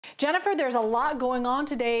Jennifer, there's a lot going on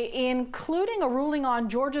today, including a ruling on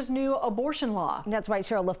Georgia's new abortion law. That's right,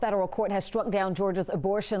 Cheryl. The federal court has struck down Georgia's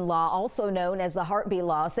abortion law, also known as the heartbeat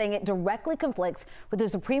law, saying it directly conflicts with the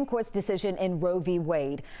Supreme Court's decision in Roe v.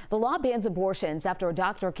 Wade. The law bans abortions after a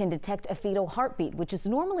doctor can detect a fetal heartbeat, which is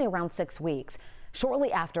normally around 6 weeks.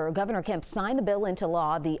 Shortly after Governor Kemp signed the bill into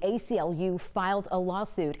law, the ACLU filed a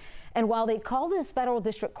lawsuit. And while they call this federal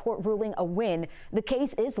district court ruling a win, the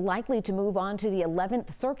case is likely to move on to the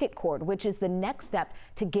 11th Circuit Court, which is the next step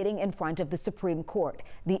to getting in front of the Supreme Court.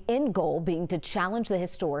 The end goal being to challenge the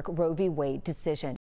historic Roe v. Wade decision.